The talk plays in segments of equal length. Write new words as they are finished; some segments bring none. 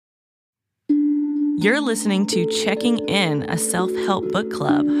You're listening to Checking In, a self-help book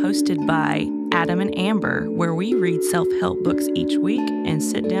club hosted by Adam and Amber, where we read self-help books each week and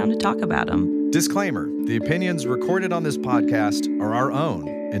sit down to talk about them. Disclaimer: the opinions recorded on this podcast are our own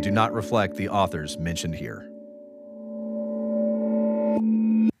and do not reflect the authors mentioned here.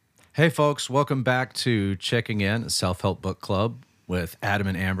 Hey folks, welcome back to Checking In, a self-help book club with Adam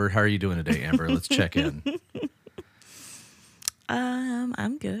and Amber. How are you doing today, Amber? Let's check in.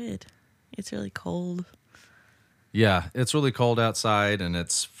 I'm good. It's really cold. Yeah, it's really cold outside, and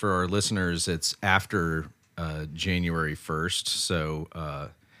it's, for our listeners, it's after January 1st, so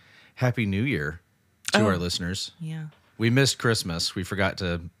Happy New Year to our listeners. Yeah. We missed Christmas. We forgot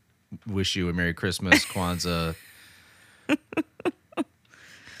to wish you a Merry Christmas, Kwanzaa,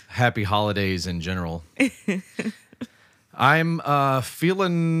 Happy Holidays in general. I'm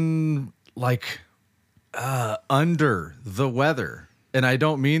feeling like under the weather. And I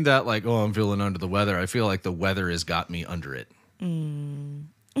don't mean that like, oh, I'm feeling under the weather. I feel like the weather has got me under it.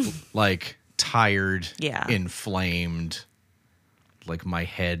 Like tired, inflamed. Like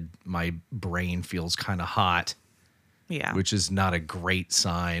my brain feels kind of hot. Yeah. Which is not a great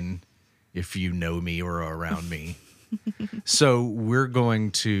sign if you know me or are around me. So we're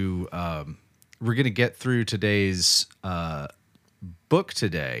going to get through today's book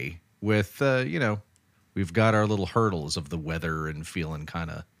today with, we've got our little hurdles of the weather and feeling kind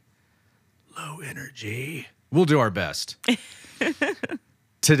of low energy. We'll do our best.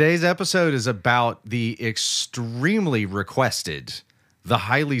 Today's episode is about the extremely requested The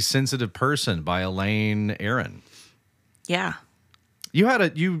Highly Sensitive Person by Elaine Aron. Yeah. You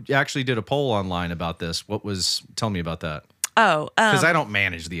actually did a poll online about this. Tell me about that. Oh, because I don't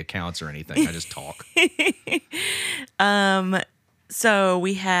manage the accounts or anything. I just talk. So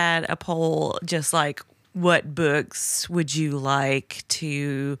we had a poll just like, what books would you like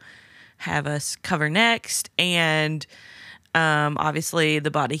to have us cover next? And obviously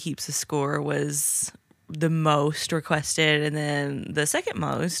The Body Keeps the Score was the most requested, and then the second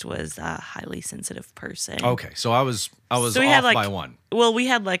most was A Highly Sensitive Person. Okay, so I was so off by one. Well, we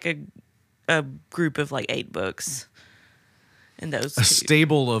had like a group of like 8 books, and those a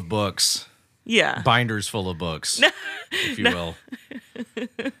stable of books. Yeah, binders full of books, if you will.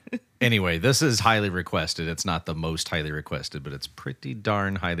 Anyway, this is highly requested. It's not the most highly requested, but it's pretty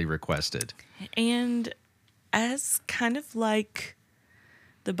darn highly requested. And as kind of like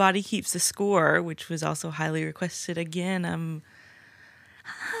The Body Keeps the Score, which was also highly requested again, I'm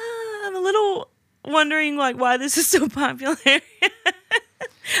a little wondering like why this is so popular.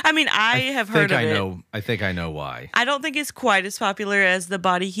 I mean, I have heard of it. I think I know why. I don't think it's quite as popular as The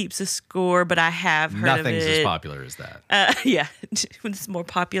Body Keeps the Score, but I have heard of it. Nothing's as popular as that. Yeah, it's more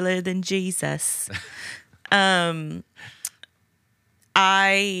popular than Jesus. But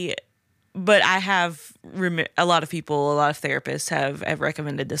I have a lot of people, a lot of therapists have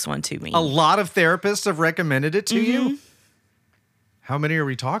recommended this one to me. A lot of therapists have recommended it to you? How many are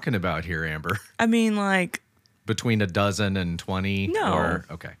we talking about here, Amber? I mean, like, between a dozen and 20? No.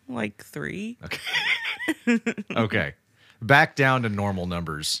 Okay. Like 3. Okay. Okay. Back down to normal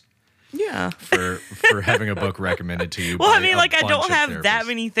numbers. Yeah. For having a book recommended to you. Well, I mean, like, I don't have that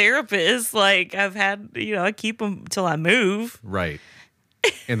many therapists. Like, I've had, I keep them till I move. Right.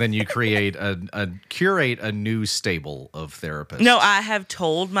 And then you curate a new stable of therapists. No, I have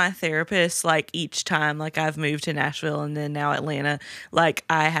told my therapist, like, each time, like, I've moved to Nashville and then now Atlanta, like,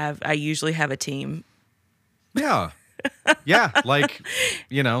 I usually have a team. Yeah. Yeah. Like,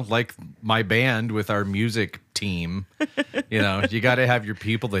 like my band with our music team, you got to have your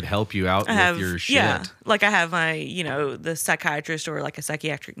people that help you out with your shit. Yeah. Like I have my, the psychiatrist or like a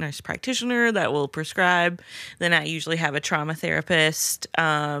psychiatric nurse practitioner that will prescribe. Then I usually have a trauma therapist.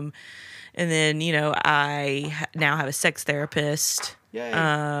 And then, I now have a sex therapist. Yay.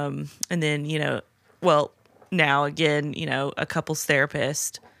 And then, now again, a couples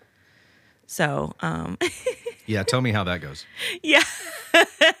therapist. So, yeah, tell me how that goes. Yeah.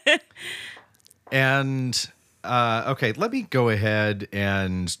 And, okay, let me go ahead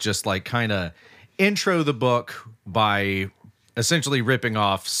and just like kind of intro the book by essentially ripping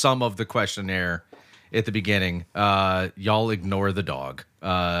off some of the questionnaire at the beginning. Y'all ignore the dog.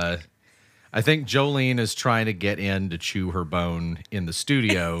 I think Jolene is trying to get in to chew her bone in the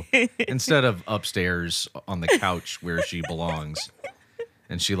studio instead of upstairs on the couch where she belongs.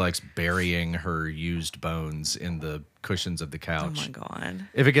 And she likes burying her used bones in the cushions of the couch. Oh, my God.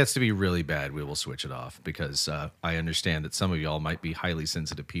 If it gets to be really bad, we will switch it off because I understand that some of y'all might be highly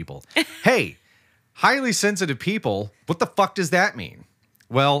sensitive people. Hey, highly sensitive people, what the fuck does that mean?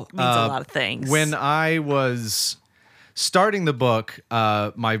 Well, it means a lot of things. When I was starting the book,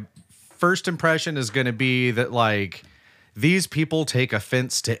 my first impression is going to be that, like, these people take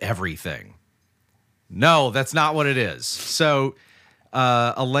offense to everything. No, that's not what it is. So,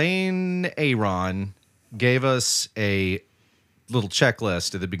 Elaine Aron gave us a little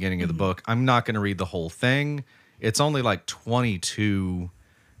checklist at the beginning of the book. I'm not going to read the whole thing. It's only like 22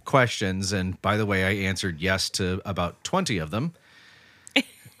 questions. And by the way, I answered yes to about 20 of them.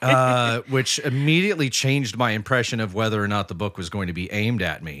 Which immediately changed my impression of whether or not the book was going to be aimed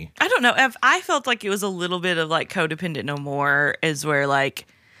at me. I don't know. I felt like it was a little bit of like Codependent No More, is where like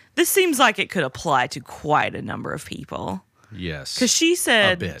this seems like it could apply to quite a number of people. Yes. Because she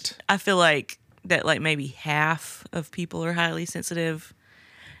said, a bit. I feel like that like maybe half of people are highly sensitive.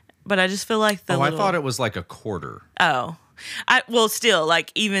 But I just feel like I thought it was like a quarter. Oh. Well, still,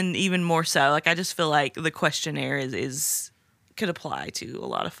 like even more so. Like I just feel like the questionnaire is could apply to a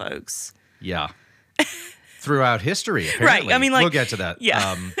lot of folks. Yeah. Throughout history, apparently. Right. I mean, like, we'll get to that.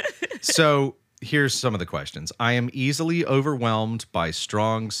 Yeah. So here's some of the questions. I am easily overwhelmed by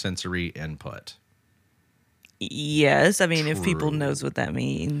strong sensory input. Yes. I mean, if people True. knows what that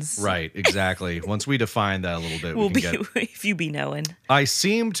means. Right, exactly. Once we define that a little bit, We'll we can get... if you be knowing. I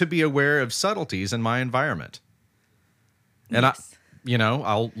seem to be aware of subtleties in my environment. And Yes.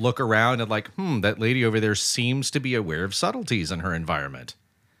 I'll look around and like, that lady over there seems to be aware of subtleties in her environment.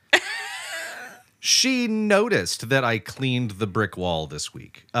 She noticed that I cleaned the brick wall this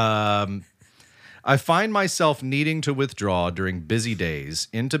week. I find myself needing to withdraw during busy days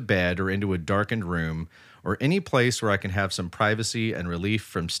into bed or into a darkened room or any place where I can have some privacy and relief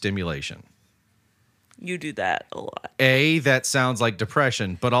from stimulation. You do that a lot. That sounds like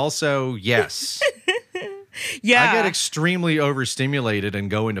depression, but also, yes. Yeah. I get extremely overstimulated and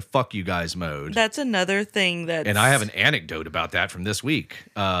go into fuck you guys mode. That's another thing that. And I have an anecdote about that from this week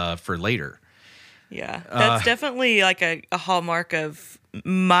for later. Yeah. That's definitely like a hallmark of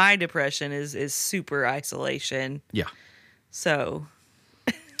my depression is super isolation. Yeah. So.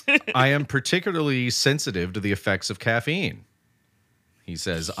 I am particularly sensitive to the effects of caffeine, he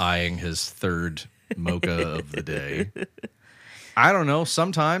says, eyeing his third mocha of the day. I don't know.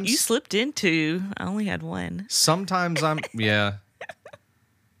 Sometimes You slipped into. I only had one. Sometimes yeah.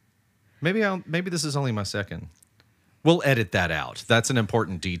 Maybe this is only my second. We'll edit that out. That's an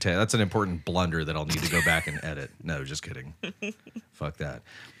important detail. That's an important blunder that I'll need to go back and edit. No, just kidding. Fuck that.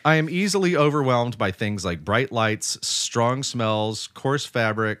 I am easily overwhelmed by things like bright lights, strong smells, coarse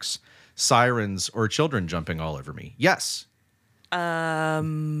fabrics, sirens, or children jumping all over me. Yes.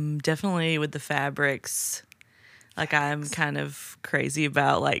 Definitely with the fabrics. Like I'm kind of crazy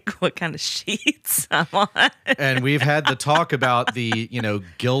about like what kind of sheets I'm on. And we've had the talk about the,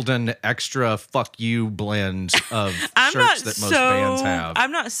 Gildan extra fuck you blend of shirts that most bands have.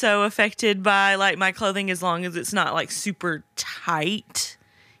 I'm not so affected by like my clothing as long as it's not like super tight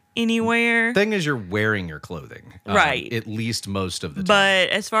anywhere. Thing is, you're wearing your clothing. Right. At least most of the time. But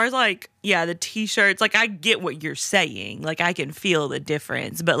as far as like, yeah, the t-shirts, like I get what you're saying. Like I can feel the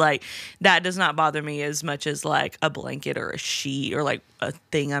difference, but like that does not bother me as much as like a blanket or a sheet or like a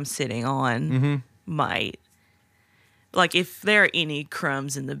thing I'm sitting on might. Like if there are any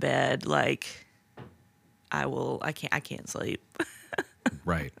crumbs in the bed, like I can't sleep.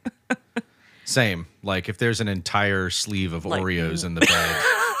 Right. Same. Like if there's an entire sleeve of Like- Oreos in the bed.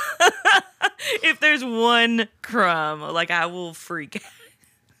 If there's one crumb, like I will freak out.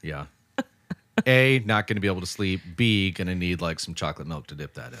 Yeah. A, not going to be able to sleep. B, going to need like some chocolate milk to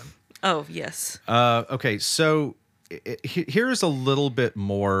dip that in. Oh, yes. Okay, so here's a little bit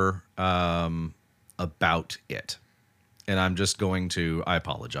more about it. And I'm just going to, I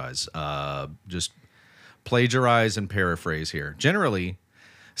apologize, just plagiarize and paraphrase here. Generally,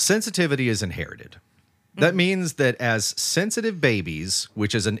 sensitivity is inherited. That means that as sensitive babies,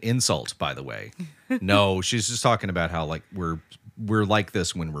 which is an insult, by the way. No, she's just talking about how like we're like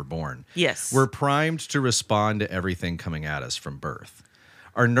this when we're born. Yes. We're primed to respond to everything coming at us from birth.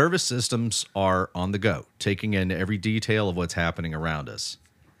 Our nervous systems are on the go, taking in every detail of what's happening around us.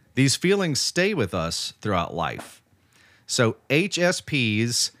 These feelings stay with us throughout life. So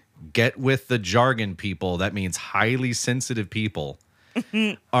HSPs, get with the jargon people, that means highly sensitive people,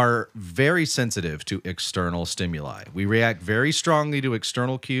 are very sensitive to external stimuli. We react very strongly to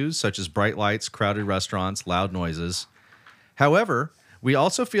external cues such as bright lights, crowded restaurants, loud noises. However, we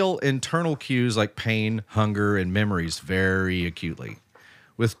also feel internal cues like pain, hunger, and memories very acutely.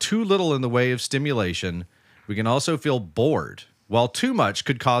 With too little in the way of stimulation, we can also feel bored, while too much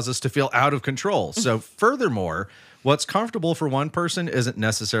could cause us to feel out of control. So furthermore, what's comfortable for one person isn't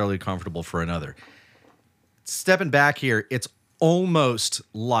necessarily comfortable for another. Stepping back here, it's almost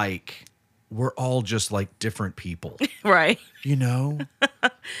like we're all just like different people, Right. you know?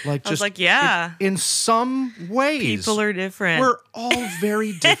 Like, just I was like, yeah. in some ways, People are different. we're all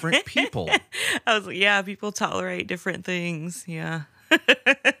very different people. I was like, yeah, people tolerate different things. Yeah.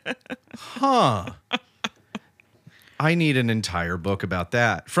 Huh. I need an entire book about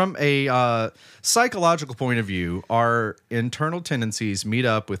that. From a psychological point of view, our internal tendencies meet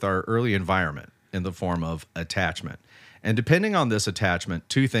up with our early environment in the form of attachment. And depending on this attachment,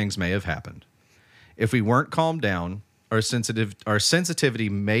 two things may have happened. If we weren't calmed down, our sensitivity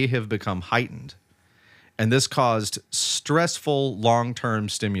may have become heightened. And this caused stressful long-term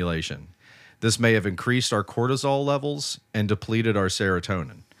stimulation. This may have increased our cortisol levels and depleted our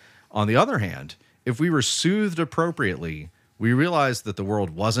serotonin. On the other hand, if we were soothed appropriately, we realized that the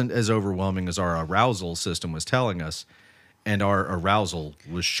world wasn't as overwhelming as our arousal system was telling us, and our arousal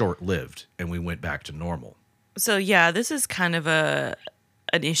was short-lived, and we went back to normal. So yeah, this is kind of an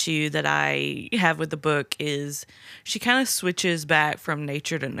issue that I have with the book is she kind of switches back from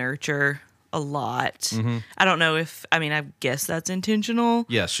nature to nurture a lot. Mm-hmm. I don't know I guess that's intentional.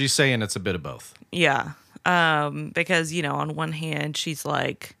 Yes, she's saying it's a bit of both. Yeah. Because, on one hand, she's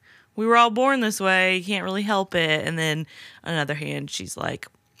like, we were all born this way, you can't really help it. And then on the other hand, she's like,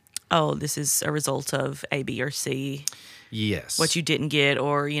 oh, this is a result of A, B, or C. Yes. What you didn't get,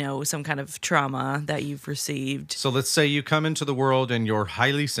 or, some kind of trauma that you've received. So let's say you come into the world and you're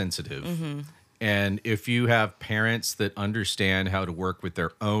highly sensitive. Mm-hmm. And if you have parents that understand how to work with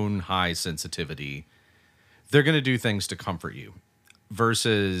their own high sensitivity, they're going to do things to comfort you.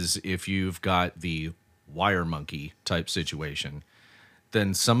 Versus if you've got the wire monkey type situation,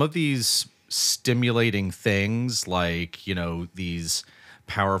 then some of these stimulating things like, these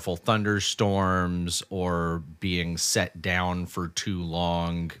powerful thunderstorms or being set down for too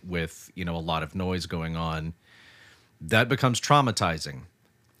long with, a lot of noise going on, that becomes traumatizing.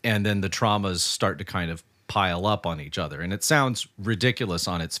 And then the traumas start to kind of pile up on each other. And it sounds ridiculous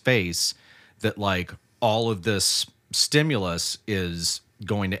on its face that like all of this stimulus is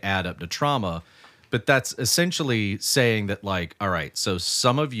going to add up to trauma. But that's essentially saying that like, all right, so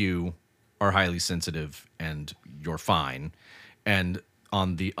some of you are highly sensitive and you're fine. And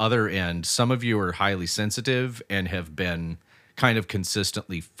on the other end, some of you are highly sensitive and have been kind of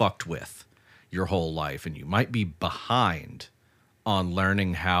consistently fucked with your whole life. And you might be behind on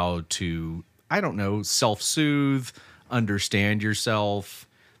learning how to, I don't know, self-soothe, understand yourself,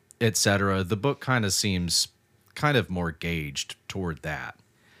 etc. The book kind of seems kind of more gauged toward that.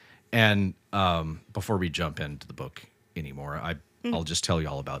 And before we jump into the book anymore, I'll just tell you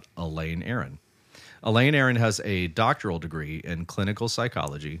all about Elaine Aron. Elaine Aron has a doctoral degree in clinical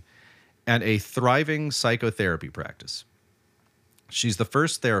psychology and a thriving psychotherapy practice. She's the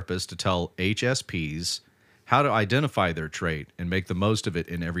first therapist to tell HSPs how to identify their trait and make the most of it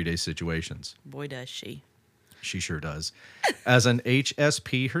in everyday situations. Boy, does she. She sure does. As an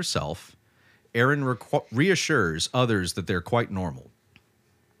HSP herself, Aron reassures others that they're quite normal.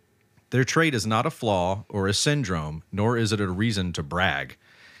 Their trait is not a flaw or a syndrome, nor is it a reason to brag.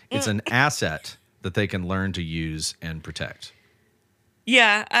 It's an asset that they can learn to use and protect.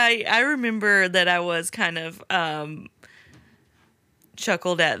 Yeah, I remember that I was kind of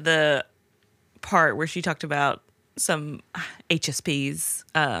chuckled at the part where she talked about some HSPs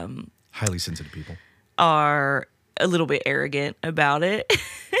Highly sensitive people are a little bit arrogant about it.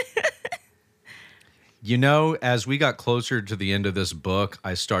 As we got closer to the end of this book,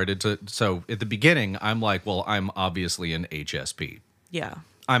 I started to... So at the beginning, I'm like, well, I'm obviously an HSP. Yeah.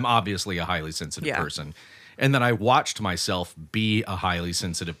 I'm obviously a highly sensitive person. And then I watched myself be a highly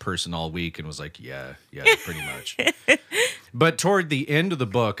sensitive person all week and was like, yeah, pretty much. But toward the end of the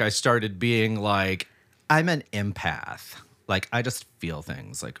book, I started being like, I'm an empath. Like, I just feel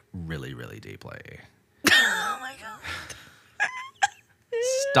things like really, really deeply. Oh my God.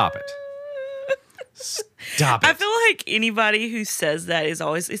 Stop it. Stop it. I feel like anybody who says that is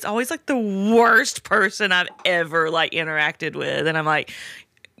always like the worst person I've ever like interacted with. And I'm like,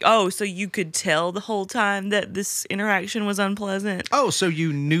 oh, so you could tell the whole time that this interaction was unpleasant? Oh, so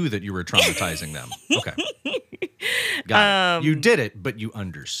you knew that you were traumatizing them. Okay. Got it. You did it, but you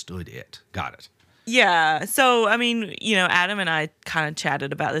understood it. Got it. Yeah. So, I mean, Adam and I kind of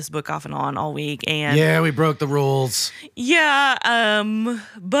chatted about this book off and on all week. And yeah, we broke the rules. Yeah.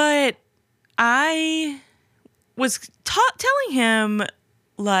 But I was telling him,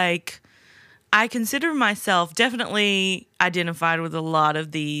 like, I consider myself definitely identified with a lot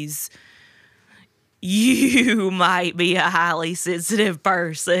of these. You might be a highly sensitive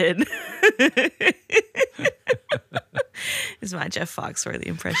person. Is my Jeff Foxworthy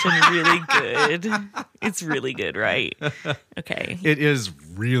impression really good? It's really good, right? Okay. It is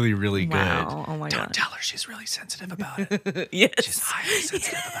really, really Wow. good. Oh my Don't God. tell her she's really sensitive about it. Yes. She's highly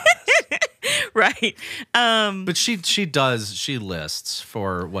sensitive about this. Right. But she lists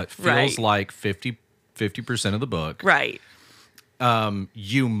for what feels Right. like 50% of the book. Right.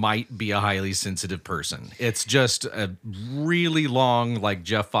 You might be a highly sensitive person. It's just a really long, like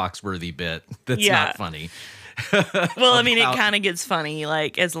Jeff Foxworthy bit that's Yeah. not funny. Well, I mean, it About- kind of gets funny,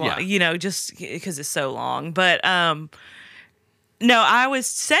 like as long, Yeah. just because it's so long. But no, I was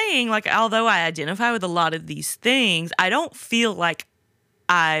saying, like, although I identify with a lot of these things, I don't feel like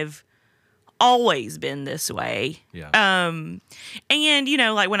I've always been this way. Yeah. And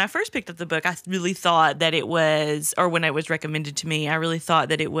like when I first picked up the book, I really thought that it was, or when it was recommended to me, I really thought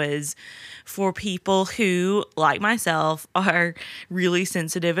that it was for people who, like myself, are really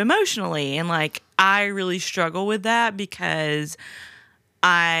sensitive emotionally. And like, I really struggle with that because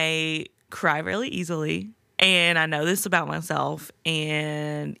I cry really easily. And I know this about myself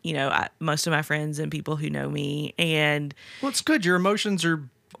and, most of my friends and people who know me. And Well, it's good. Your emotions are,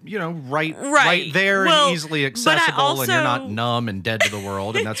 right Right. there Well, and easily but I accessible, and you're not also- numb and dead to the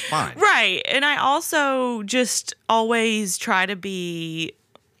world, and that's fine. right. And I also just always try to be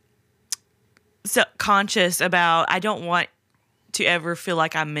so conscious about, I don't want to ever feel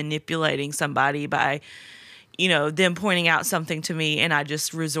like I'm manipulating somebody by, them pointing out something to me and I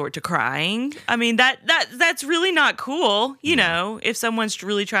just resort to crying. I mean, that's really not cool. If someone's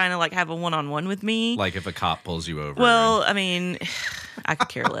really trying to like have a one-on-one with me. Like if a cop pulls you over. Well, I mean, I could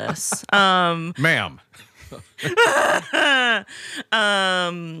care less. Ma'am.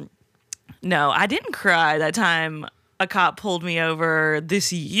 No, I didn't cry that time a cop pulled me over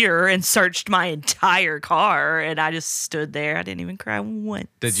this year and searched my entire car, and I just stood there. I didn't even cry once.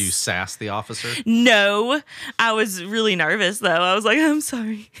 Did you sass the officer? No, I was really nervous though. I was like, I'm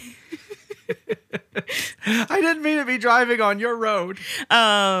sorry. I didn't mean to be driving on your road.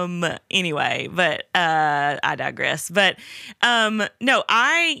 Anyway, but I digress. But no,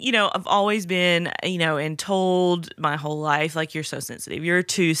 I've always been, and told my whole life, like, you're so sensitive. You're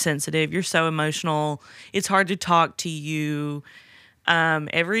too sensitive. You're so emotional. It's hard to talk to you.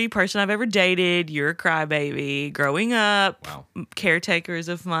 Every person I've ever dated, you're a crybaby. Growing up, Wow. caretakers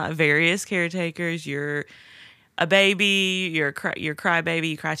of my various caretakers, you're a baby, you're a crybaby,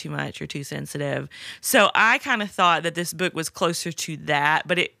 you cry too much, you're too sensitive. So I kind of thought that this book was closer to that,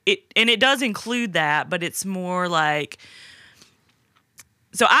 but it does include that, but it's more like,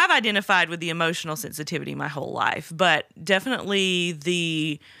 so I've identified with the emotional sensitivity my whole life, but definitely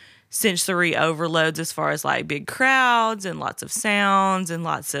the sensory overloads as far as like big crowds and lots of sounds and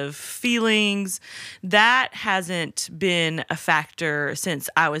lots of feelings, that hasn't been a factor since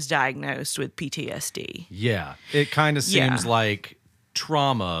I was diagnosed with PTSD. Yeah. It kind of seems Yeah. like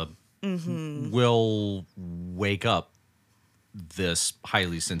trauma will wake up this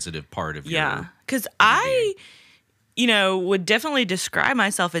highly sensitive part of Yeah. your... Because I, would definitely describe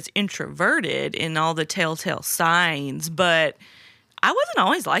myself as introverted in all the telltale signs, but I wasn't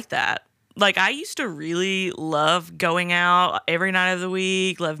always like that. Like, I used to really love going out every night of the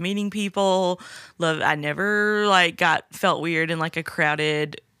week, love meeting people, I never felt weird in like a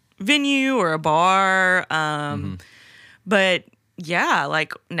crowded venue or a bar. But yeah,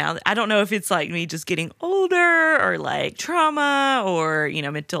 like now I don't know if it's like me just getting older or like trauma or,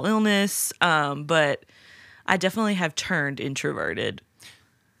 mental illness. But I definitely have turned introverted.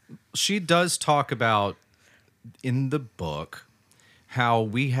 She does talk about in the book how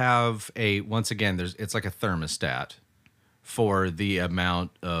we have once again, it's like a thermostat for the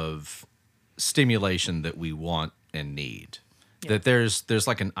amount of stimulation that we want and need. Yeah. That there's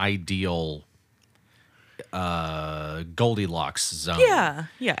like an ideal Goldilocks zone. Yeah.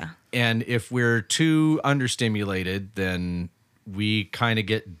 Yeah. And if we're too understimulated, then we kind of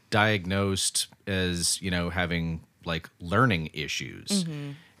get diagnosed as, having like learning issues.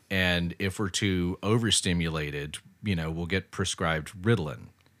 And if we're too overstimulated, we'll get prescribed Ritalin.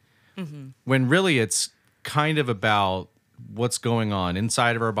 When really it's kind of about what's going on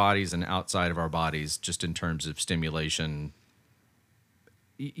inside of our bodies and outside of our bodies, just in terms of stimulation.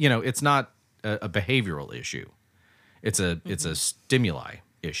 It's not a behavioral issue. It's a stimuli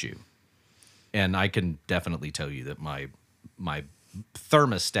issue. And I can definitely tell you that my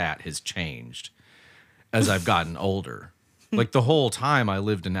thermostat has changed as I've gotten older. Like the whole time I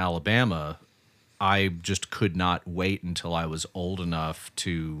lived in Alabama, I just could not wait until I was old enough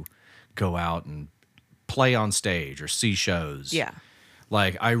to go out and play on stage or see shows. Yeah.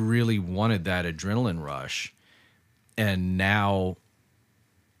 Like I really wanted that adrenaline rush. And now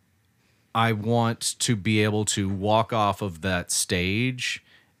I want to be able to walk off of that stage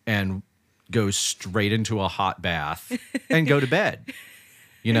and go straight into a hot bath and go to bed.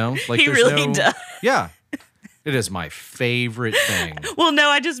 You know, like He there's really no, does. Yeah, it is my favorite thing. Well, no,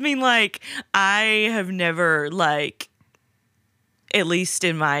 I just mean like I have never like, at least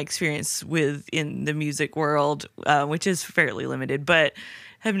in my experience in the music world, which is fairly limited, but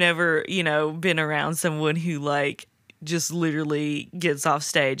have never, been around someone who like just literally gets off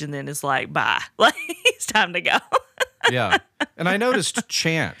stage and then is like, bye, like it's time to go. Yeah, and I noticed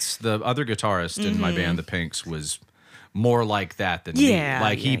Chance, the other guitarist in my band, The Pinks, was more like that than me.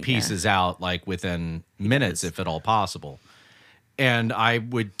 Like he pieces out like within minutes, if at all possible. And I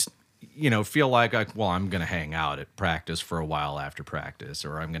would, feel like, well, I'm going to hang out at practice for a while after practice,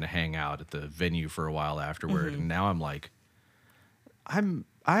 or I'm going to hang out at the venue for a while afterward. And now I'm like, I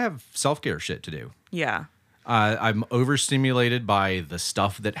have self-care shit to do. Yeah. I'm overstimulated by the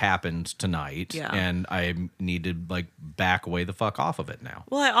stuff that happened tonight, Yeah. and I need to like back away the fuck off of it now.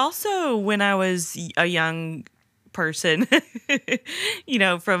 Well, I also, when I was a young person,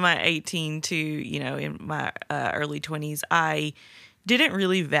 from my 18 to, in my early 20s, I didn't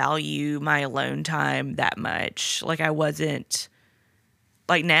really value my alone time that much. Like I wasn't,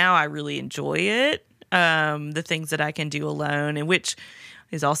 like now I really enjoy it. The things that I can do alone, and which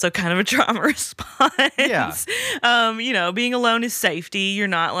is also kind of a trauma response. Yeah. Being alone is safety. You're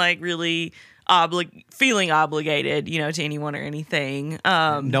not like really feeling obligated, to anyone or anything.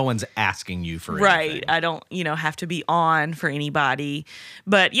 No one's asking you for Right. anything. I don't, have to be on for anybody.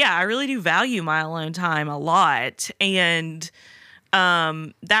 But yeah, I really do value my alone time a lot. And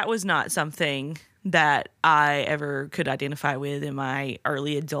that was not something that I ever could identify with in my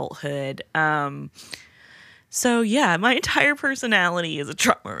early adulthood. So yeah, my entire personality is a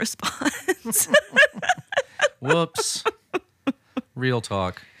trauma response. Whoops. Real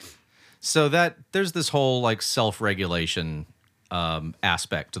talk. So there's this whole like self-regulation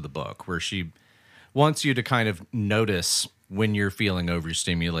aspect to the book where she wants you to kind of notice when you're feeling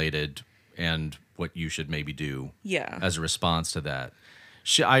overstimulated and what you should maybe do Yeah. as a response to that.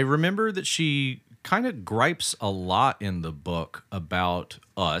 I remember that she kind of gripes a lot in the book about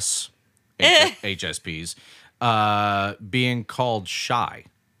us, HSPs, being called shy.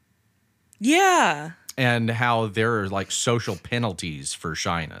 Yeah. And how there are like social penalties for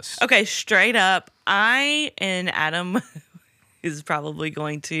shyness. Okay, straight up, and Adam is probably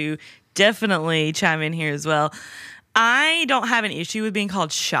going to definitely chime in here as well. I don't have an issue with being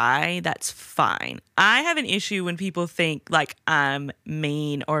called shy. That's fine. I have an issue when people think like I'm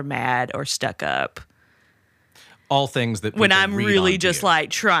mean or mad or stuck up. All things that When people I'm read really onto just you.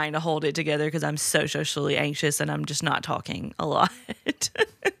 like trying to hold it together because I'm so socially anxious and I'm just not talking a lot.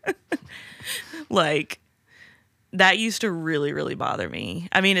 Like, that used to really, really bother me.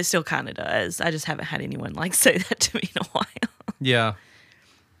 I mean, it still kind of does. I just haven't had anyone like say that to me in a while. Yeah.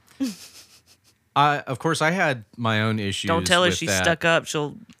 Of course, I had my own issues. Don't tell her with she's that. stuck up.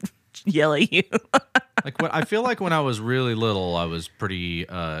 She'll yell at you. Like I feel like when I was really little, I was pretty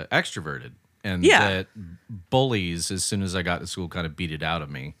extroverted, and Yeah. that bullies, as soon as I got to school, kind of beat it out of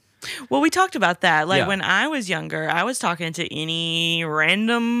me. Well, we talked about that. Like Yeah. when I was younger, I was talking to any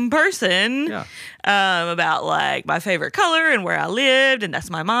random person Yeah. about like my favorite color and where I lived, and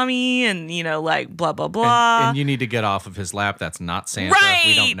that's my mommy, and like blah blah blah. And you need to get off of his lap. That's not Santa. Right.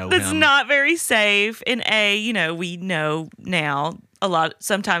 We don't know That's him. not very safe. And we know now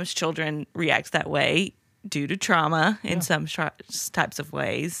sometimes children react that way due to trauma in some types of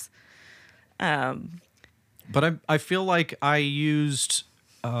ways. But I feel like I used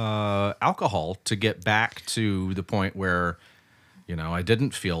alcohol to get back to the point where, I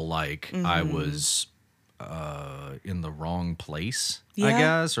didn't feel like I was in the wrong place, I Yeah.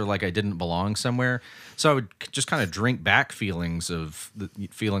 guess, or like I didn't belong somewhere. So I would just kind of drink back feelings of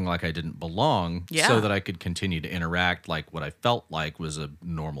feeling like I didn't belong Yeah. so that I could continue to interact like what I felt like was a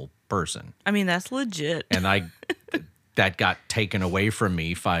normal person. I mean, that's legit. And that got taken away from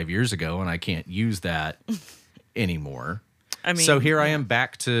me 5 years ago, and I can't use that anymore. I mean, So here I am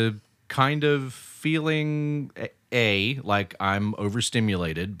back to kind of feeling like I'm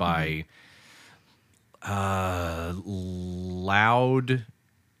overstimulated by loud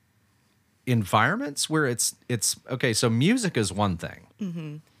environments where it's okay. So music is one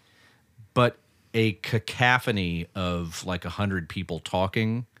thing, but a cacophony of like 100 people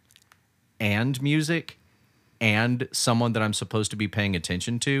talking and music and someone that I'm supposed to be paying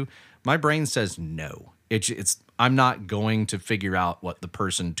attention to, my brain says no. It's I'm not going to figure out what the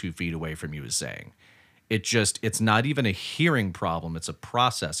person 2 feet away from you is saying. It's not even a hearing problem. It's a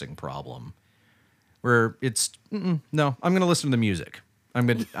processing problem where no, I'm going to listen to the music.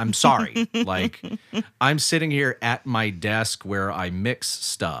 I'm sorry. Like, I'm sitting here at my desk where I mix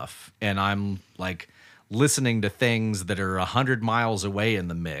stuff, and I'm like listening to things that are 100 miles away in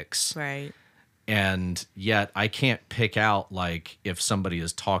the mix. Right. And yet I can't pick out like if somebody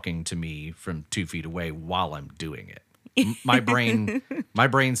is talking to me from 2 feet away while I'm doing it. My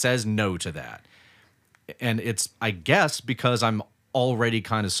brain says no to that. And it's, I guess, because I'm already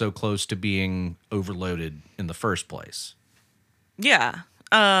kind of so close to being overloaded in the first place. Yeah.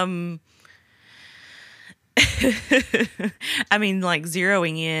 I mean, like,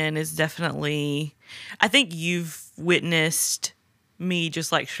 zeroing in is definitely, I think you've witnessed me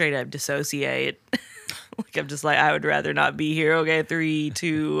just like straight up dissociate. Like, I'm just like, I would rather not be here. Okay, 3,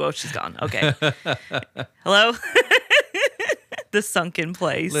 2, oh, she's gone. Okay. Hello? The sunken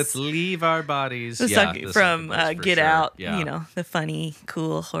place. Let's leave our bodies. The sunken from place for Get sure. Out, Yeah. you know, the funny,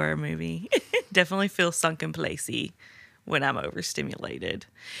 cool horror movie. Definitely feel sunken placey when I'm overstimulated.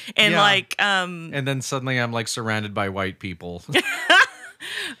 And Yeah. like, And then suddenly I'm like surrounded by white people.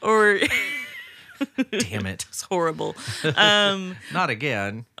 or Damn it. it's horrible. Not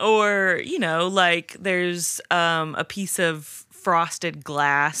again. Or, you know, like there's a piece of frosted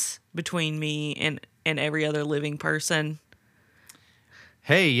glass between me and every other living person.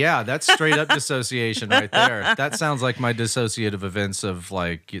 Hey, yeah, that's straight up dissociation right there. That sounds like my dissociative events of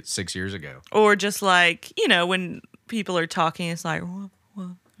like 6 years ago. Or just like, you know, when people are talking, it's like,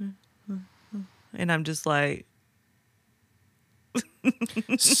 and I'm just like,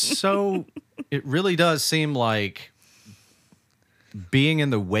 So it really does seem like being in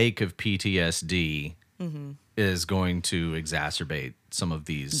the wake of PTSD is going to exacerbate some of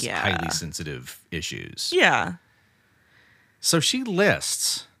these Yeah. highly sensitive issues. yeah. So she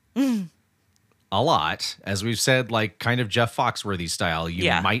lists a lot, as we've said, like kind of Jeff Foxworthy style. You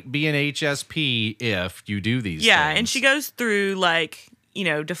Yeah. might be an HSP if you do these Yeah, things. and she goes through like, you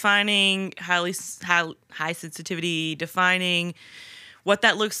know, defining high sensitivity, defining what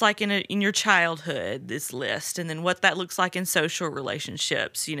that looks like in your childhood, this list, and then what that looks like in social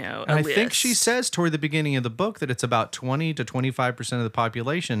relationships, you know, And I think she says toward the beginning of the book that it's about 20 to 25% of the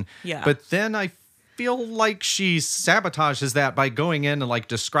population. Yeah. But then I feel like she sabotages that by going in and like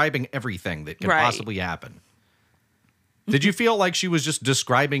describing everything that can Right. possibly happen. Did you feel like she was just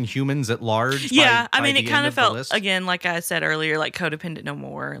describing humans at large? Yeah, by I mean, the it end kind of the felt, list? again, like I said earlier, like codependent no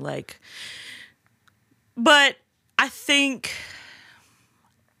more. Like, but I think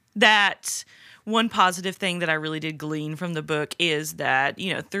that one positive thing that I really did glean from the book is that,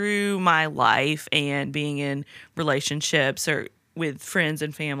 you know, through my life and being in relationships or with friends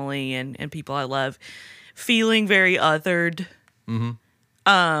and family and people I love, feeling very othered.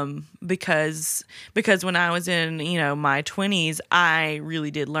 Because when I was in, you know, my 20s, I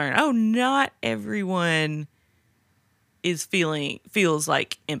really did learn, oh, not everyone feels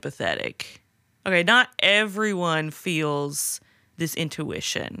like empathetic. Okay, not everyone feels this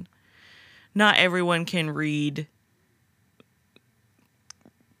intuition. Not everyone can read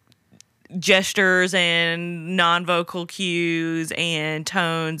gestures and non-vocal cues and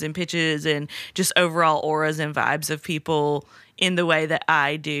tones and pitches and just overall auras and vibes of people in the way that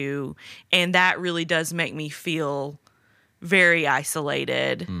I do. And that really does make me feel very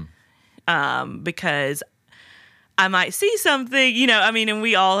isolated, because I might see something, you know, I mean, and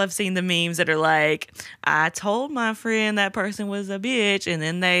we all have seen the memes that are like, I told my friend that person was a bitch, and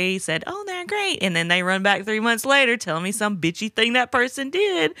then they said, oh, they're great. And then they run back 3 months later telling me some bitchy thing that person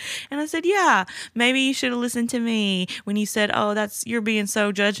did. And I said, yeah, maybe you should have listened to me when you said, oh, you're being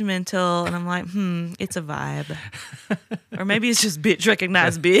so judgmental. And I'm like, it's a vibe. Or maybe it's just bitch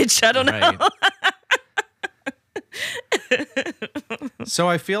recognize bitch. I don't know. Right. So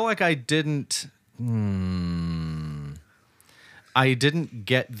I feel like I didn't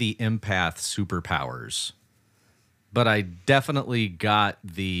get the empath superpowers, but I definitely got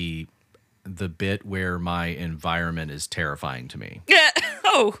the bit where my environment is terrifying to me. Yeah.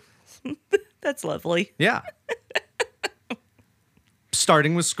 Oh, that's lovely. Yeah.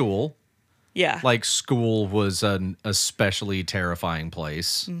 Starting with school. Yeah. Like, school was an especially terrifying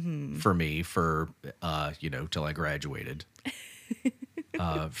place for me till I graduated.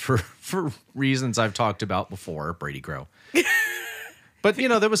 For reasons I've talked about before, Brady Crow. But, you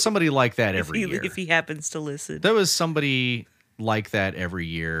know, there was somebody like that every year. If he happens to listen. There was somebody like that every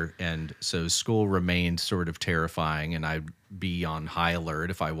year, and so school remained sort of terrifying, and I'd be on high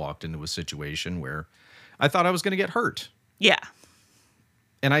alert if I walked into a situation where I thought I was going to get hurt. Yeah.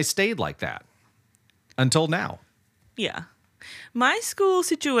 And I stayed like that until now. Yeah. My school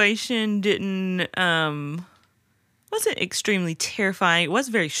situation wasn't extremely terrifying. It was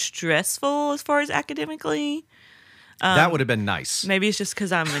very stressful as far as academically. That would have been nice. Maybe it's just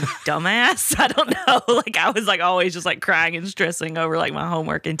because I'm a dumbass. I don't know. Like, I was like always just like crying and stressing over like my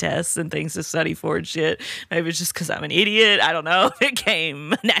homework and tests and things to study for and shit. Maybe it's just because I'm an idiot. I don't know if it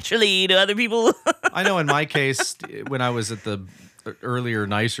came naturally to other people. I know in my case, when I was at the earlier,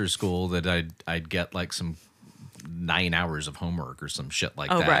 nicer school, that I'd get like some 9 hours of homework or some shit like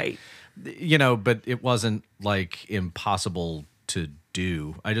that. Right. You know, but it wasn't like impossible to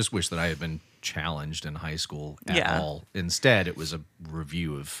do. I just wish that I had been challenged in high school at all. Instead, it was a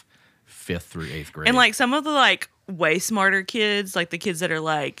review of 5th through 8th grade. And like some of the like way smarter kids, like the kids that are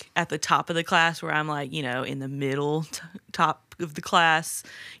like at the top of the class where I'm like, you know, in the middle top of the class,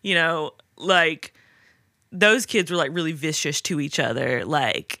 you know, like those kids were like really vicious to each other,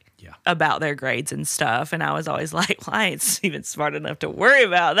 like about their grades and stuff. And I was always like, well, I ain't even smart enough to worry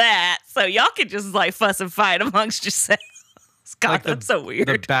about that. So y'all could just like fuss and fight amongst yourselves. God, like that's so weird.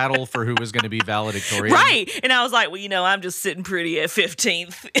 The battle for who was going to be valedictorian. Right. And I was like, well, you know, I'm just sitting pretty at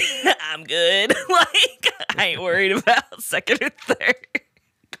 15th. I'm good. Like, I ain't worried about 2nd or 3rd.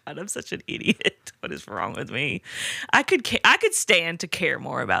 God, I'm such an idiot. What is wrong with me? I could stand to care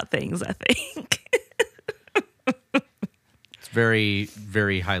more about things, I think. It's very,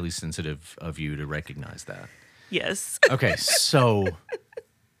 very highly sensitive of you to recognize that. Yes. Okay, so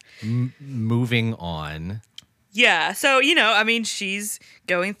moving on. Yeah, so, you know, I mean, she's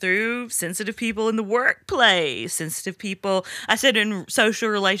going through sensitive people in the workplace, sensitive people. I said in social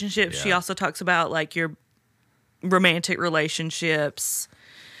relationships, she also talks about, like, your romantic relationships.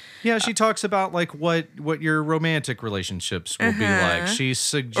 Yeah, she talks about, like, what your romantic relationships will be like. She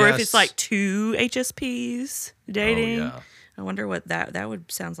suggests... Or if it's, like, 2 HSPs dating. Oh, yeah. I wonder what that would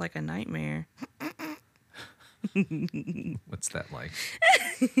sounds like a nightmare. What's that like?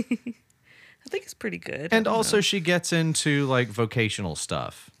 I think it's pretty good. And also she gets into like vocational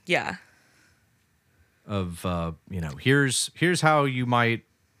stuff. Yeah. Of you know, here's how you might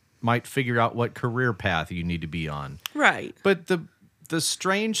figure out what career path you need to be on. Right. But the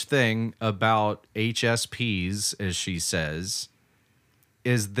strange thing about HSPs, as she says,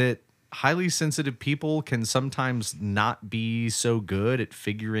 is that highly sensitive people can sometimes not be so good at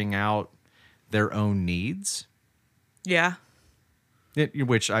figuring out their own needs. Yeah.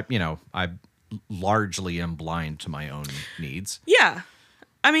 Which I largely am blind to my own needs. Yeah.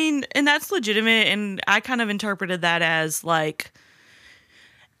 I mean, and that's legitimate. And I kind of interpreted that as like,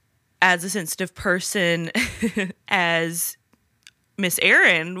 as a sensitive person, as Miss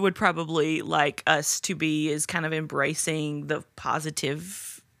Erin would probably like us to be, is kind of embracing the positive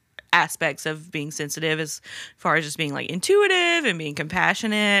aspects of being sensitive as far as just being like intuitive and being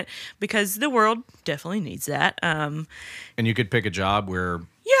compassionate, because the world definitely needs that. And you could pick a job where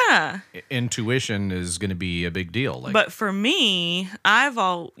intuition is going to be a big deal. Like, but for me, I've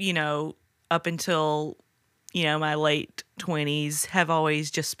up until, my late 20s have always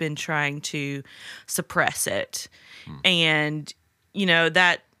just been trying to suppress it. And,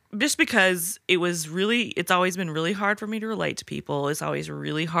 that just because it's always been really hard for me to relate to people. It's always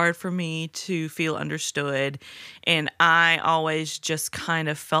really hard for me to feel understood. And I always just kind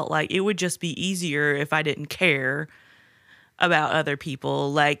of felt like it would just be easier if I didn't care about other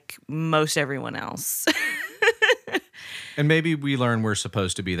people like most everyone else. And maybe we learn we're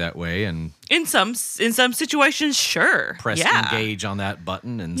supposed to be that way, and in some situations, sure. Press engage on that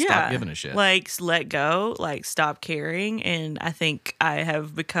button and stop giving a shit. Like, let go, like stop caring. And I think I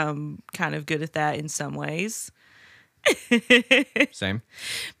have become kind of good at that in some ways. Same.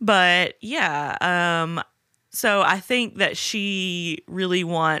 But yeah, so I think that she really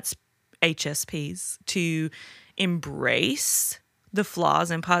wants HSPs to embrace the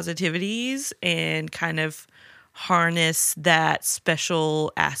flaws and positivities and kind of harness that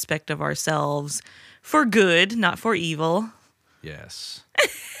special aspect of ourselves for good, not for evil. Yes.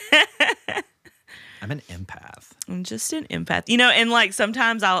 I'm an empath. I'm just an empath. And like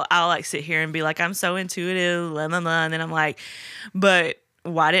sometimes I'll like sit here and be like, I'm so intuitive, blah, blah, blah. And then I'm like, but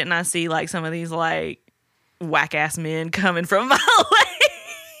why didn't I see like some of these like whack ass men coming from my way?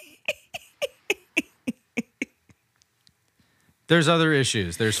 There's other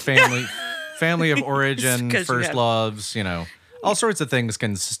issues. There's family of origin, first loves, all sorts of things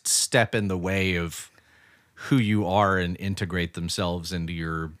can step in the way of who you are and integrate themselves into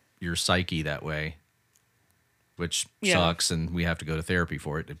your psyche that way, which sucks, and we have to go to therapy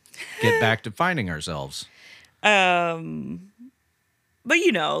for it to get back to finding ourselves. But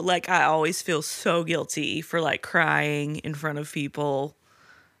like I always feel so guilty for like crying in front of people.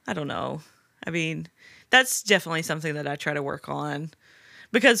 I don't know. I mean, that's definitely something that I try to work on,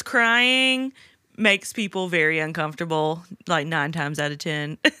 because crying makes people very uncomfortable, like 9 times out of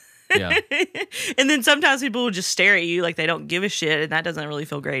 10. Yeah. And then sometimes people will just stare at you like they don't give a shit, and that doesn't really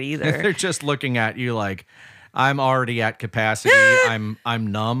feel great either. They're just looking at you like, I'm already at capacity. I'm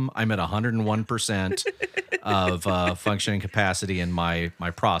numb. I'm at 101% of functioning capacity, and my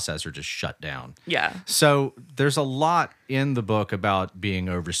processor just shut down. Yeah. So there's a lot in the book about being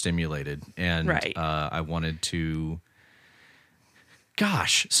overstimulated, and Right. I wanted to.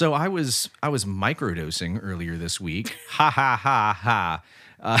 Gosh, so I was microdosing earlier this week. Ha ha ha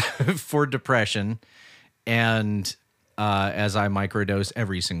ha, for depression, and as I microdose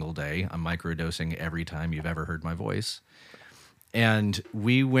every single day, I'm microdosing every time you've ever heard my voice. And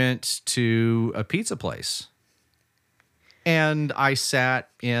we went to a pizza place, and I sat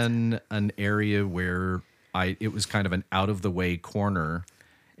in an area where it was kind of an out of the way corner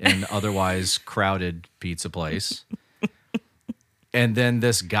in an otherwise crowded pizza place. And then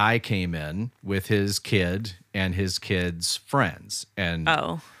this guy came in with his kid and his kid's friends. And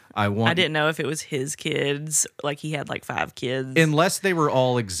I didn't know if it was his kids, like he had like 5 kids. Unless they were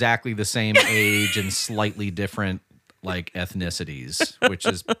all exactly the same age and slightly different like ethnicities, which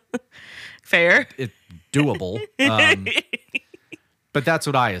is fair. Doable. But that's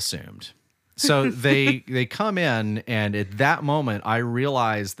what I assumed. So they come in, and at that moment I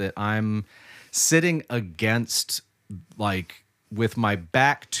realized that I'm sitting against, like, with my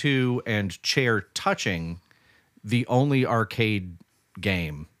back to and chair touching the only arcade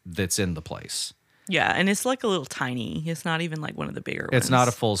game that's in the place. Yeah, and it's like a little tiny. It's not even like one of the bigger ones. It's not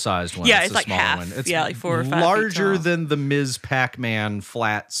a full-sized one. Yeah, it's it's like a smaller half. one. It's like 4 or 5 feet larger tall. than the Ms. Pac-Man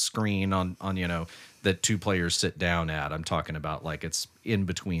flat screen on that 2 players sit down at. I'm talking about like it's in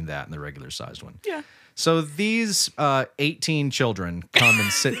between that and the regular sized one. Yeah. So these 18 children come and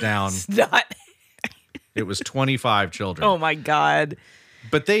sit down. It's not. It was 25 children. Oh my God.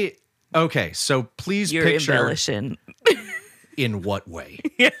 But okay, so please You're picture embellishing. in what way?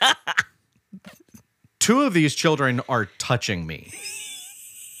 2 of these children are touching me.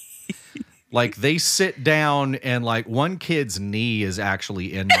 Like they sit down, and like one kid's knee is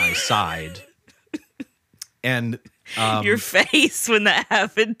actually in my side. And Your face when that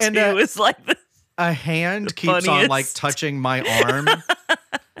happened too and, was like this. a hand keeps on funniest. like touching my arm.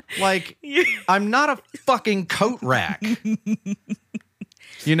 Like I'm not a fucking coat rack.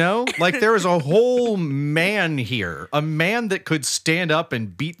 You know, like there is a whole man here, a man that could stand up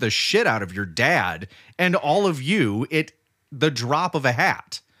and beat the shit out of your dad and all of you at the drop of a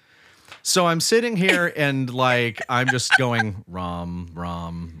hat. So I'm sitting here and like I'm just going rom,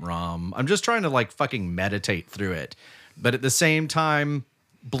 rom, rom. I'm just trying to like fucking meditate through it. But at the same time,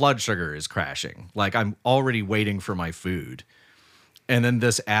 blood sugar is crashing. Like I'm already waiting for my food. And then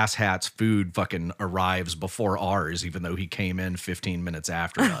this asshat's food fucking arrives before ours, even though he came in 15 minutes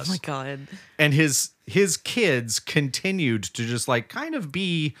after us. Oh my God. And his kids continued to just like kind of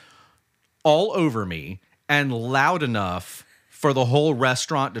be all over me and loud enough for the whole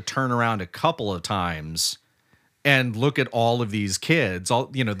restaurant to turn around a couple of times and look at all of these kids,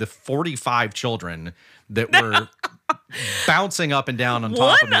 the 45 children that were bouncing up and down on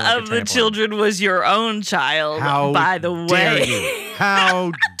top of me. One of the children was your own child, How by the dare way. you?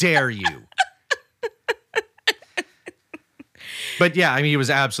 How dare you? But yeah, I mean, he was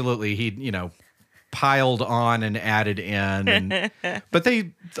absolutely, he piled on and added in. But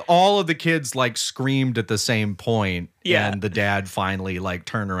all of the kids like screamed at the same point. Yeah. And the dad finally like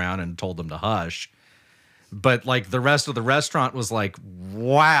turned around and told them to hush. But like the rest of the restaurant was like,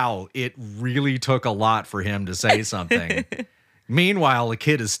 wow, it really took a lot for him to say something. Meanwhile, the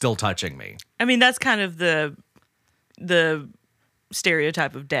kid is still touching me. I mean, that's kind of the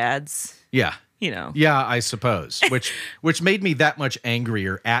stereotype of dads, Yeah. Yeah, I suppose. Which made me that much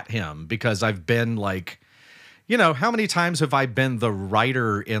angrier at him because I've been like, how many times have I been the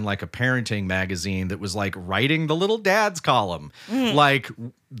writer in like a parenting magazine that was like writing the little dads column? Like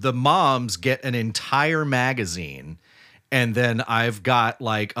the moms get an entire magazine and then I've got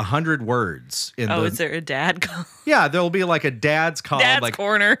like 100 words in is there a dad column? Yeah, there'll be like a dad's column. Dad's like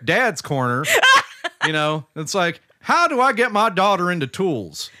corner. Dad's corner. It's like, how do I get my daughter into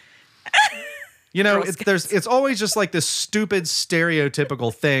tools? It's always just like this stupid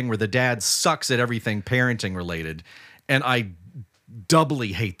stereotypical thing where the dad sucks at everything parenting related. And I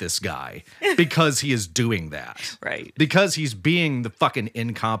doubly hate this guy because he is doing that. Right. Because he's being the fucking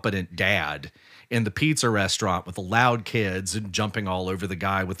incompetent dad in the pizza restaurant with the loud kids and jumping all over the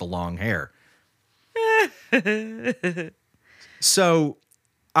guy with the long hair. So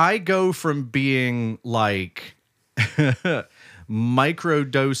I go from being like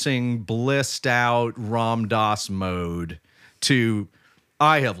microdosing, blissed out Ram Dass mode to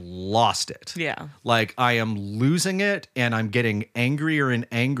I have lost it. Yeah. Like I am losing it and I'm getting angrier and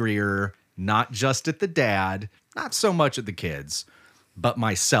angrier, not just at the dad, not so much at the kids, but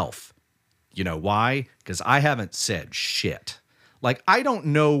myself. You know why? Because I haven't said shit. Like, I don't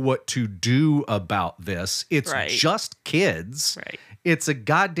know what to do about this. It's Right. just kids. Right. It's a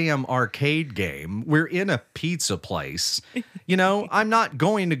goddamn arcade game. We're in a pizza place. You know, I'm not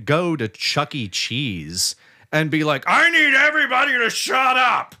going to go to Chuck E. Cheese and be like, I need everybody to shut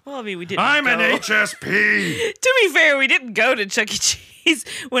up. Well, I mean, we didn't. I'm an go. HSP. To be fair, we didn't go to Chuck E. Cheese.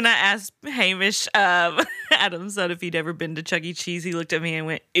 When I asked Hamish Adam's son if he'd ever been to Chuck E. Cheese, he looked at me and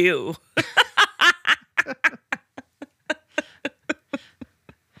went, "Ew."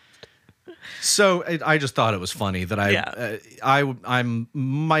 So I just thought it was funny that I'm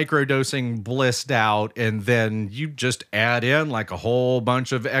microdosing, blissed out, and then you just add in like a whole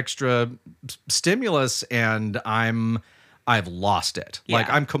bunch of extra stimulus, and I've lost it. Yeah. Like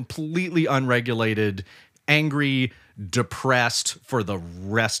I'm completely unregulated, angry, depressed for the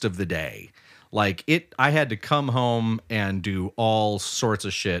rest of the day. Like I had to come home and do all sorts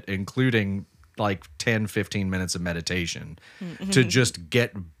of shit, including like 10, 15 minutes of meditation to just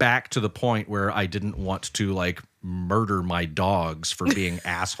get back to the point where I didn't want to like murder my dogs for being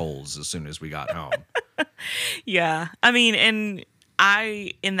assholes as soon as we got home. Yeah. I mean, and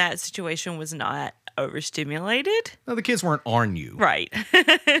I, in that situation, was not overstimulated. No, the kids weren't on you. Right.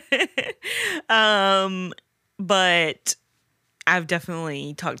 But I've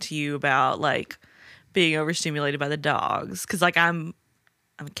definitely talked to you about like being overstimulated by the dogs. Cause like I'm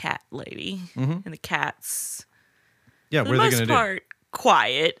a cat lady and the cats, Yeah, for what the are they most going to part,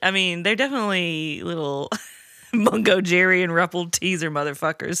 quiet. I mean, they're definitely little Mungo Jerry and ruffled teaser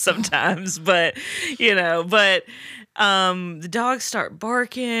motherfuckers sometimes, but the dogs start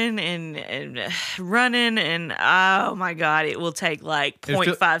barking and running, and oh my God, it will take like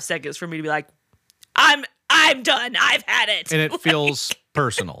 0.5 seconds for me to be like, I'm done. I've had it. do? And it feels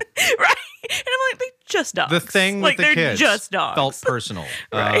personal. Right. And I'm like, they're just dogs. The thing with like, the they're kids just dogs. felt personal.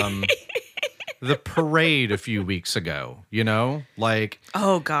 Right. The parade a few weeks ago, you know, like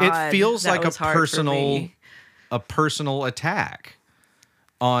Oh God. it feels that like was hard for me. a personal attack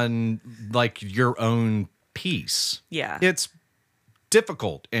on like your own peace. Yeah. It's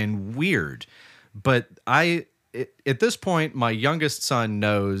difficult and weird, but at this point, my youngest son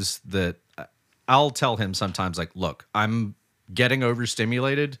knows that I'll tell him sometimes like, look, I'm getting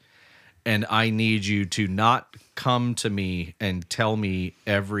overstimulated and I need you to not come to me and tell me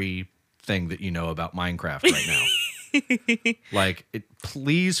everything that you know about Minecraft right now. Like,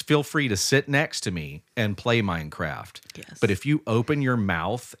 please feel free to sit next to me and play Minecraft. Yes. But if you open your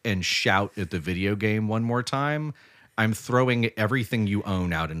mouth and shout at the video game one more time, I'm throwing everything you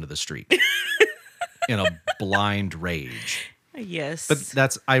own out into the street in a blind rage. Yes. But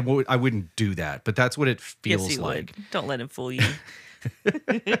that's I wouldn't do that. But that's what it feels yes, you like. would. Don't let him fool you.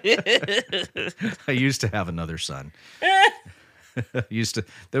 I used to have another son.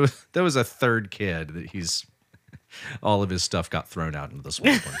 There was a third kid that all of his stuff got thrown out into the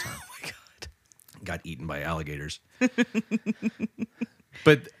swamp one time. Oh my God. Got eaten by alligators.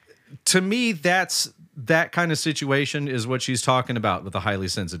 But to me, that kind of situation is what she's talking about with the highly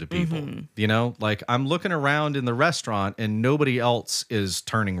sensitive people. Mm-hmm. You know, like I'm looking around in the restaurant and nobody else is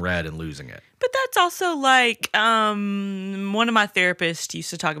turning red and losing it. But that's also like one of my therapists used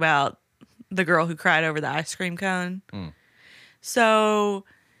to talk about the girl who cried over the ice cream cone. So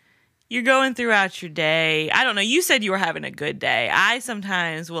you're going throughout your day. I don't know. You said you were having a good day. I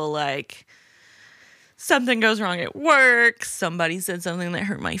sometimes will like something goes wrong at work. Somebody said something that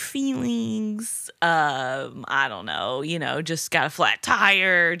hurt my feelings. I don't know, just got a flat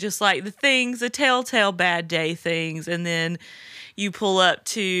tire, just like the telltale bad day things. And then you pull up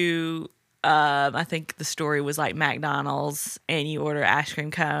to, I think the story was like McDonald's and you order ice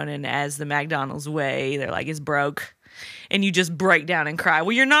cream cone. And as the McDonald's way, they're like, it's broke. And you just break down and cry.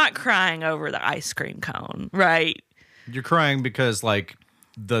 Well, you're not crying over the ice cream cone, right? You're crying because like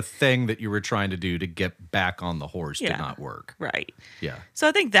the thing that you were trying to do to get back on the horse did not work. Right. Yeah. So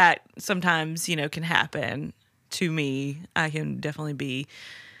I think that sometimes, can happen to me. I can definitely be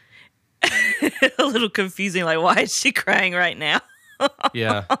a little confusing. Like, why is she crying right now?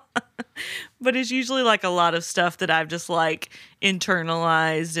 Yeah. But it's usually like a lot of stuff that I've just like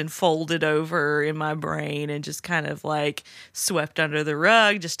internalized and folded over in my brain and just kind of like swept under the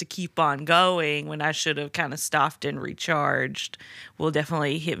rug just to keep on going when I should have kind of stopped and recharged. Will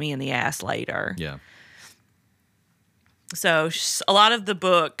definitely hit me in the ass later. Yeah. So a lot of the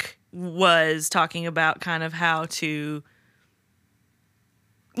book was talking about kind of how to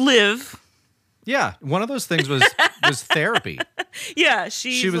live. Yeah. One of those things was therapy. Yeah,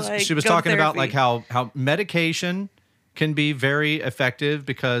 She was talking about like how medication can be very effective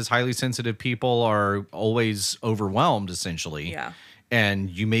because highly sensitive people are always overwhelmed, essentially. Yeah. And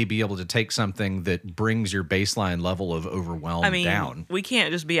you may be able to take something that brings your baseline level of overwhelm down. We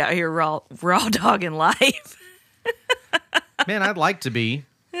can't just be out here raw dogging life. Man, I'd like to be.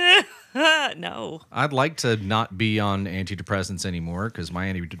 No. I'd like to not be on antidepressants anymore because my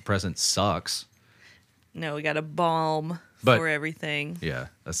antidepressant sucks. No, we got a balm But- for everything. Yeah,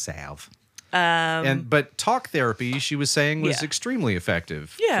 a salve. But talk therapy, she was saying, was Yeah. extremely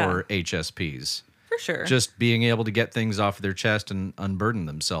effective Yeah. for HSPs. For sure. Just being able to get things off their chest and unburden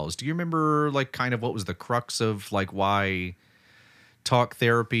themselves. Do you remember like kind of what was the crux of like why talk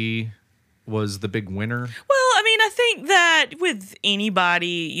therapy was the big winner? Well, I mean, I think that with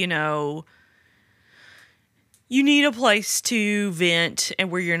anybody, you need a place to vent and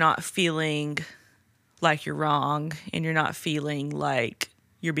where you're not feeling like you're wrong and you're not feeling like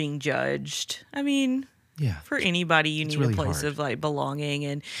you're being judged. I mean, Yeah. for anybody, you need really a place hard. of like belonging.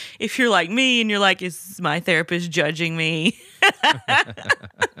 And if you're like me and you're like, is my therapist judging me?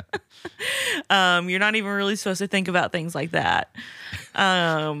 You're not even really supposed to think about things like that.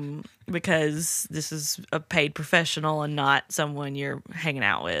 Because this is a paid professional and not someone you're hanging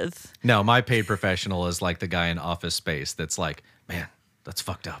out with. No, my paid professional is like the guy in Office Space that's like, man, that's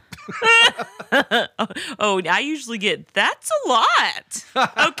fucked up. Oh, I usually get, that's a lot.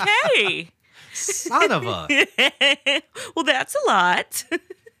 Okay. Son of a. Well, that's a lot.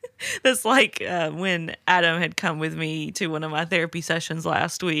 That's like when Adam had come with me to one of my therapy sessions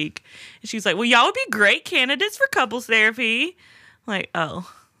last week. And she was like, well, y'all would be great candidates for couples therapy. I'm like,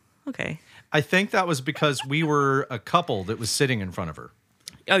 oh, okay. I think that was because we were a couple that was sitting in front of her.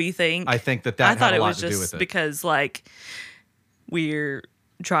 Oh, you think? I think that I had thought a it lot was to do just with it. because, like, we're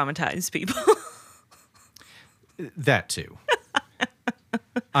traumatized people. That too.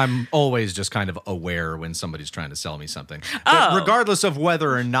 I'm always just kind of aware when somebody's trying to sell me something. But Oh. regardless of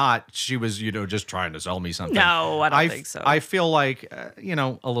whether or not she was, just trying to sell me something. No, I don't think so. I feel like, a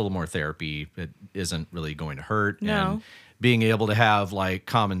little more therapy it isn't really going to hurt. No. And being able to have like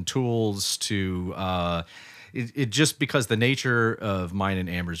common tools to, it just because the nature of mine and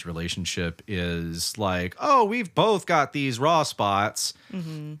Amber's relationship is like, oh, we've both got these raw spots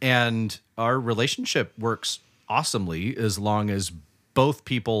and our relationship works awesomely as long as both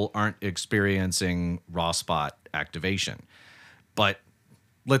people aren't experiencing raw spot activation. But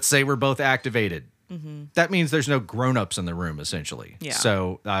let's say we're both activated. That means there's no grown-ups in the room, essentially. Yeah.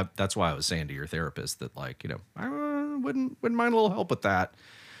 So that's why I was saying to your therapist that, like, I wouldn't mind a little help with that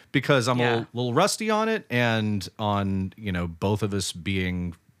because I'm Yeah. a little rusty on it and on, both of us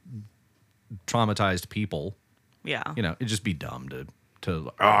being traumatized people. Yeah. It'd just be dumb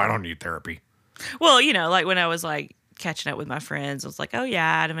to I don't need therapy. Well, like when I was like catching up with my friends, I was like, oh yeah,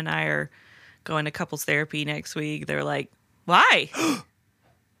 Adam and I are going to couples therapy next week. They're like, why?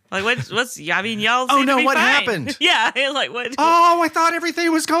 Like what's I mean, y'all Oh, seem to no, be what fine. happened? Yeah, like what? Oh, I thought everything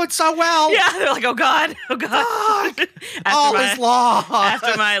was going so well. Yeah, they're like, oh God. All is lost.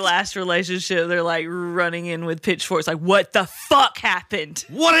 After my last relationship, they're like running in with pitchforks, like, what the fuck happened?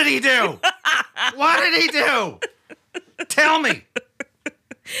 What did he do? What did he do? Tell me.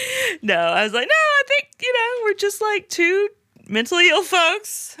 No, I was like, no, I think, we're just like two mentally ill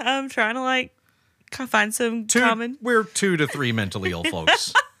folks. I'm trying to like find some common. We're 2 to 3 mentally ill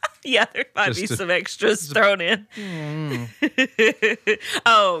folks. Yeah, there might Just be to- some extras thrown in.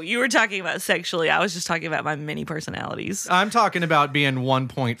 Oh, you were talking about sexually. I was just talking about my many personalities. I'm talking about being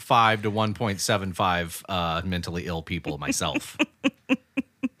 1.5 to 1.75 mentally ill people myself.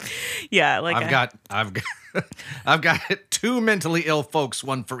 Yeah, like I've got 2 mentally ill folks,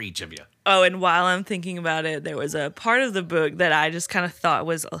 one for each of you. Oh, and while I'm thinking about it, there was a part of the book that I just kind of thought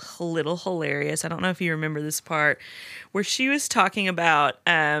was a little hilarious. I don't know if you remember this part where she was talking about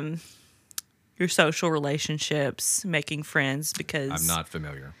your social relationships, making friends, because I'm not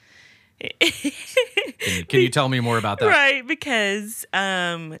familiar. Can you tell me more about that? right, because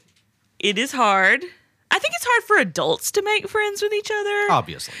it is hard. I think it's hard for adults to make friends with each other.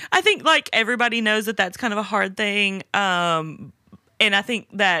 Obviously. I think like everybody knows that that's kind of a hard thing. And I think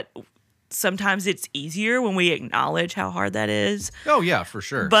that sometimes it's easier when we acknowledge how hard that is. Oh yeah, for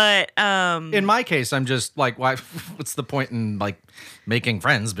sure. But in my case, I'm just like, why? What's the point in like making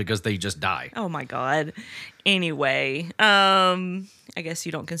friends because they just die? oh my God. Anyway, I guess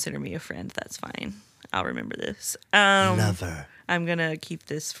you don't consider me a friend. That's fine. I'll remember this. Lover. I'm going to keep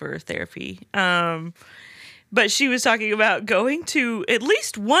this for therapy. But she was talking about going to at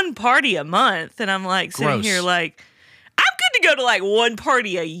least one party a month. And I'm like sitting Gross. here like, I'm good to go to like one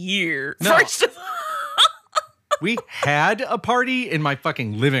party a year. No. First of all. We had a party in my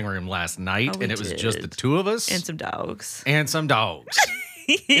fucking living room last night, Oh, we and it was just the did. two of us And some dogs. and some dogs.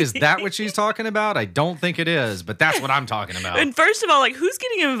 Is that what she's talking about? I don't think it is, but that's what I'm talking about. And first of all, like, who's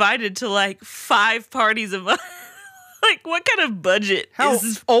getting invited to like 5 parties a month? Like, what kind of budget How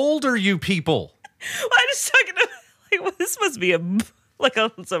is? old are you people? Well, I'm just talking about like, well, this must be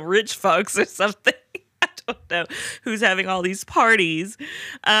some rich folks or something. I don't know who's having all these parties.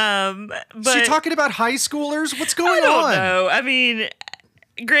 But Is she talking about high schoolers? What's going I don't on? know. I mean,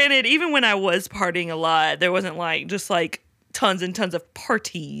 granted, even when I was partying a lot, there wasn't like just like tons and tons of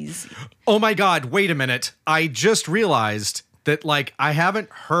parties. Oh my God, wait a minute. I just realized that, like, I haven't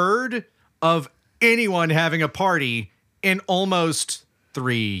heard of anyone having a party in almost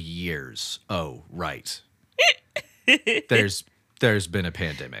 3 years. Oh, right. There's been a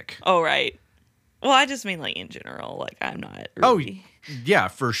pandemic. Oh, right. Well, I just mean like in general. Like, I'm not Oh, really. yeah,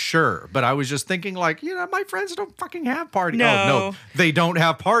 for sure. But I was just thinking, like, my friends don't fucking have parties. No. Oh, no, they don't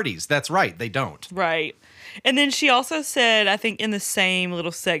have parties. That's right. They don't. Right. And then she also said, I think in the same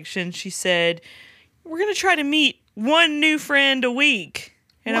little section, she said, we're going to try to meet one new friend a week.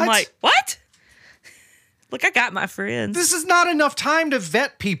 And I'm What? like, what? Look, I got my friends. This is not enough time to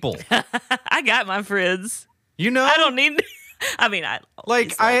vet people. I got my friends. You know? I don't need. I mean,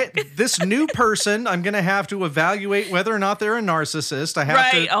 This new person, I'm gonna have to evaluate whether or not they're a narcissist. I have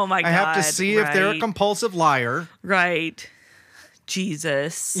Right. to. Oh my I have to God. see if they're a Right. compulsive liar. Right.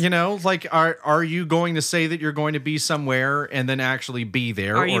 Jesus. You know, like, are you going to say that you're going to be somewhere and then actually be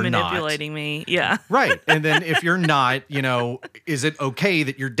there, Are you or not? manipulating me? Yeah. Right. And then if you're not, is it okay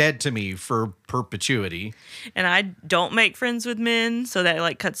that you're dead to me for perpetuity? And I don't make friends with men, so that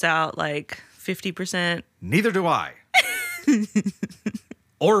like cuts out like 50%. Neither do I.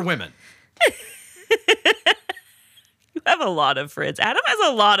 Or women. You have a lot of friends. Adam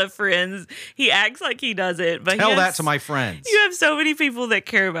has a lot of friends. He acts like he doesn't, but Tell that to my friends. You have so many people that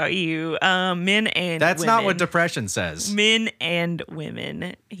care about you, men and That's women. not what depression says. Men and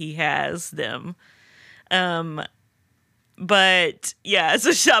women. He has them. But yeah,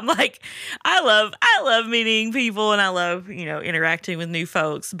 so I'm like, I love meeting people and I love, interacting with new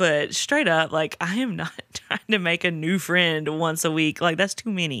folks, but straight up, like, I am not trying to make a new friend once a week. Like, that's too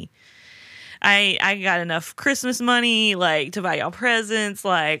many. I got enough Christmas money, like, to buy y'all presents.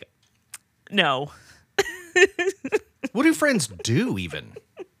 Like, no. What do friends do even?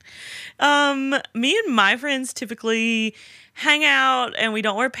 Me and my friends typically hang out and we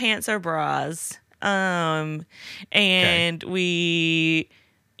don't wear pants or bras. And we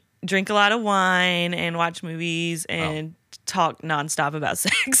drink a lot of wine and watch movies and talk nonstop about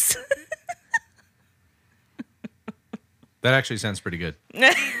sex. That actually sounds pretty good.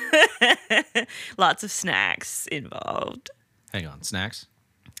 Lots of snacks involved. Hang on, snacks?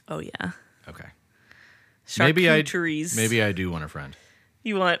 Oh yeah. Okay. Charcuteries. Maybe I do want a friend.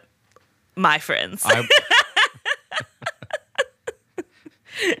 You want my friends.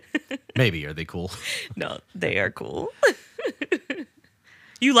 Maybe. Are they cool? No, they are cool.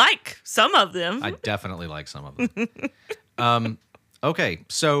 You like some of them. I definitely like some of them. Okay,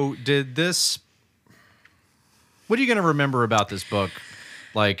 so what are you going to remember about this book,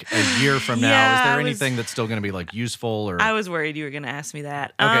 like, a year from now? Yeah, Is there anything that's still going to be, like, useful? Or I was worried you were going to ask me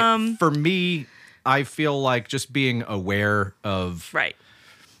that. okay, for me, I feel like just being aware of Right.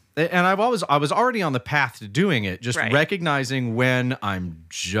 and I was already on the path to doing it, just Right. recognizing when I'm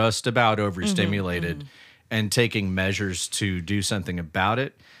just about overstimulated and taking measures to do something about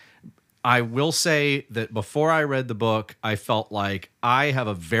it. I will say that before I read the book, I felt like I have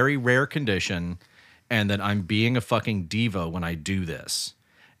a very rare condition and that I'm being a fucking diva when I do this.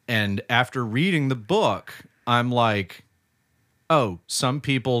 And after reading the book, I'm like, oh, some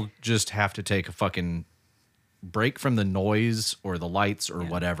people just have to take a fucking break from the noise or the lights or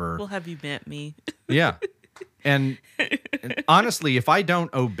whatever. Well, have you met me? Yeah. And honestly, if I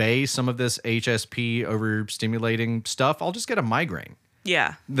don't obey some of this HSP overstimulating stuff, I'll just get a migraine.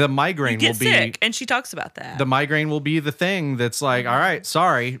 Yeah. The migraine Get will be sick, and she talks about that. the migraine will be the thing that's like, all right,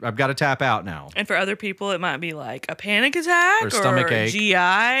 sorry, I've got to tap out now. And for other people, it might be like a panic attack Or stomach ache.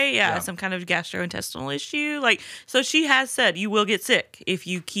 GI, some kind of gastrointestinal issue. Like, so she has said you will get sick if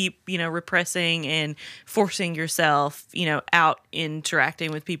you keep, repressing and forcing yourself, out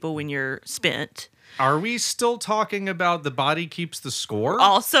interacting with people when you're spent. Are we still talking about the body keeps the score?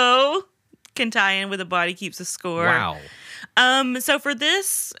 Also, can tie in with the body keeps a score. Wow. So for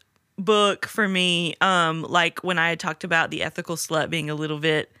this book, for me, like when I had talked about the ethical slut being a little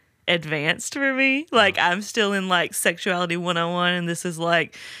bit advanced for me, like I'm still in like sexuality 101 and this is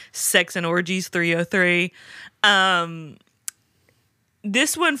like sex and orgies 303.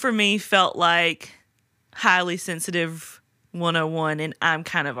 This one for me felt like highly sensitive 101, and I'm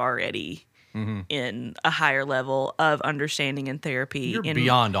kind of already in a higher level of understanding and therapy. You're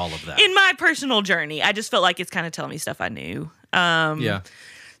beyond all of that. In my personal journey, I just felt like it's kind of telling me stuff I knew. Yeah.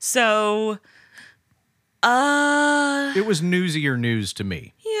 So, It was newsier news to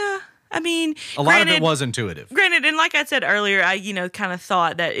me. yeah. I mean, A lot of it was intuitive. Granted, and like I said earlier, I, kind of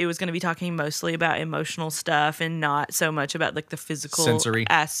thought that it was going to be talking mostly about emotional stuff and not so much about like the physical Sensory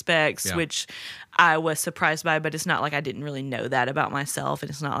aspects, Yeah. which I was surprised by, but it's not like I didn't really know that about myself. And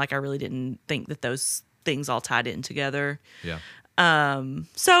it's not like I really didn't think that those things all tied in together. Yeah.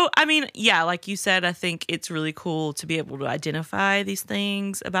 So, I mean, yeah, like you said, I think it's really cool to be able to identify these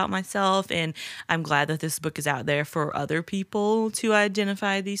things about myself. And I'm glad that this book is out there for other people to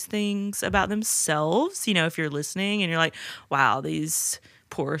identify these things about themselves. You know, if you're listening and you're like, wow, these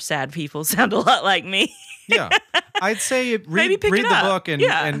poor, sad people sound a lot like me. Yeah. I'd say Maybe read pick it the up. book and,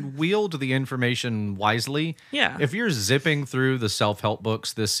 Yeah. and wield the information wisely. Yeah. If you're zipping through the self-help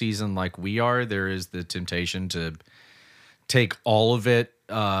books this season like we are, there is the temptation to take all of it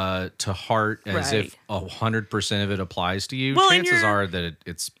to heart as Right. if 100% of it applies to you. Well, and Chances you're- are that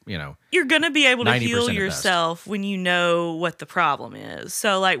it's, You're going to be able to 90% heal at best. yourself when you know what the problem is.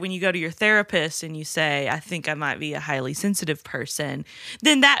 So, like when you go to your therapist and you say, I think I might be a highly sensitive person,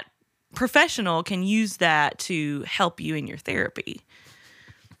 then that professional can use that to help you in your therapy.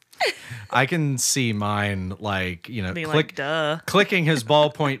 I can see mine like, Being like, duh. clicking his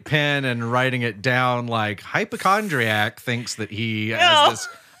ballpoint pen and writing it down like hypochondriac thinks that he has this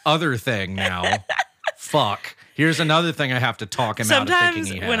other thing now. Fuck. Here's another thing I have to talk him out of Sometimes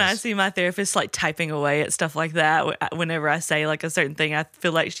thinking he has. when I see my therapist like typing away at stuff like that, whenever I say like a certain thing, I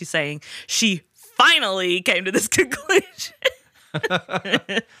feel like she's saying she finally came to this conclusion.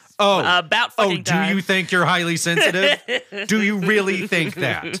 About fucking do time. you think you're highly sensitive? Do you really think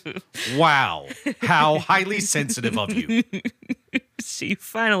that? Wow. How highly sensitive of you. She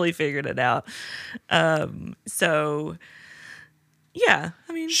finally figured it out. So yeah,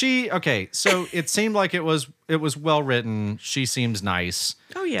 I mean, So it seemed like it was well written. She seems nice.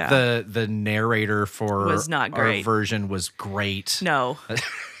 oh yeah. The narrator for Was not our great. version was great. No.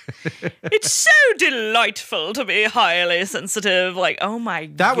 It's so delightful to be highly sensitive. Like, oh my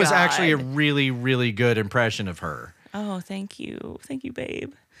God. That was actually a really, really good impression of her. Oh, thank you. Thank you,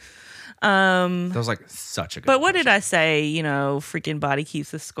 babe. That was like such a good But what did I say? Freaking Body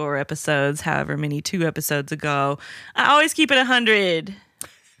Keeps the Score episodes, however many, 2 episodes ago. I always keep it 100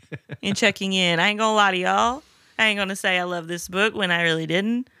 in checking in. I ain't gonna lie to y'all. I ain't gonna say I love this book when I really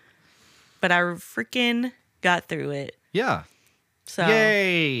didn't. But I freaking got through it. Yeah. So,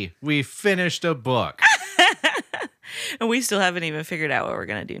 Yay. We finished a book. and we still haven't even figured out what we're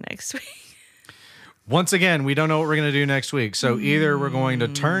gonna do next week. Once again, we don't know what we're going to do next week. So either we're going to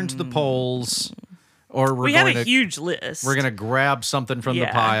turn to the polls or We have going a to huge list. we're going to grab something from the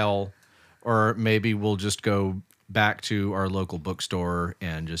Yeah. pile, or maybe we'll just go back to our local bookstore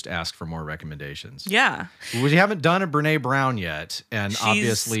and just ask for more recommendations. Yeah. We haven't done a Brene Brown yet, and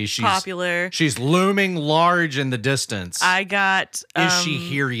obviously she's popular. She's looming large in the distance. I got Is she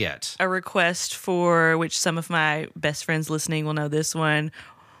here yet? a request for, which some of my best friends listening will know this one.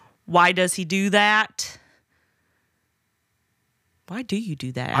 Why does he do that? Why do you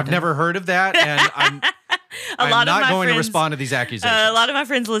do that? I've never heard of that, and I'm lot of not my going to friends- respond to these accusations. A lot of my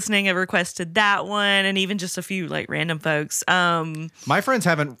friends listening have requested that one, and even just a few like random folks. My friends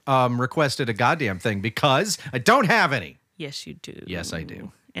haven't requested a goddamn thing because I don't have any, Yes, you do. Yes, I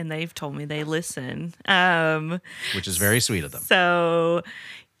do. And they've told me they listen. which is very sweet of them. So,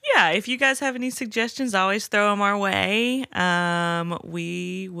 yeah, if you guys have any suggestions, always throw them our way.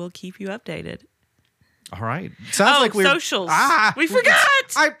 We will keep you updated. All right. Sounds like we're socials. We forgot.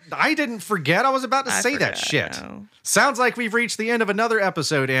 I didn't forget. I was about to say that forgot, shit. no. Sounds like we've reached the end of another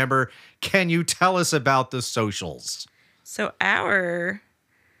episode, Amber. Can you tell us about the socials? So our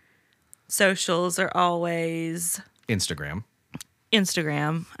socials are always Instagram.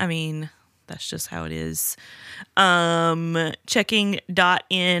 I mean, that's just how it is.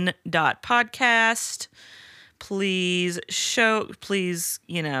 Checking.in.podcast. Please,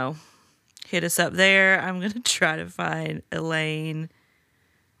 hit us up there. I'm going to try to find Elaine,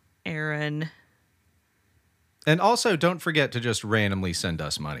 Aaron. And also, don't forget to just randomly send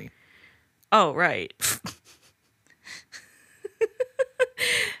us money. Oh, right.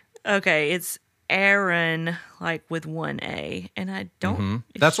 Okay, it's Aaron, like with one A. And I don't.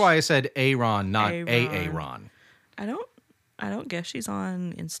 That's why I said Aaron, not Aaron. Aaron. I don't guess she's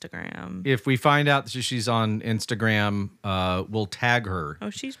on Instagram. If we find out that she's on Instagram, we'll tag her Oh,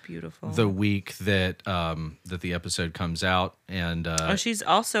 she's beautiful. the week that that the episode comes out. And she's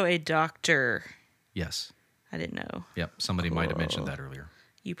also a doctor. Yes. I didn't know. Yep. Somebody might have mentioned that earlier.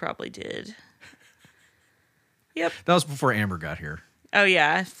 You probably did. Yep. That was before Amber got here. Oh,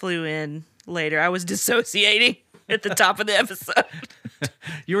 yeah. I flew in later. I was dissociating at the top of the episode.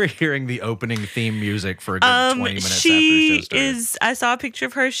 You were hearing the opening theme music for a good 20 minutes after the She show started. is, I saw a picture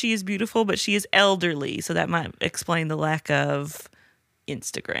of her. She is beautiful, but she is elderly. So that might explain the lack of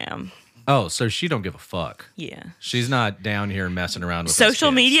Instagram. Oh, so she don't give a fuck. Yeah. She's not down here messing around with us Social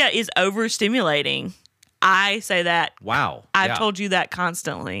kids. media is overstimulating. I say that. Wow. I've Yeah. told you that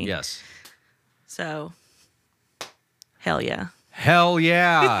constantly. Yes. So, hell yeah. Hell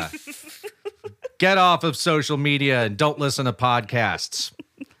yeah. Get off of social media and don't listen to podcasts.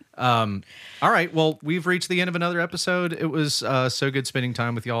 All right. Well, we've reached the end of another episode. It was so good spending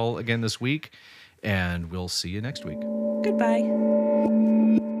time with y'all again this week, and we'll see you next week. Goodbye.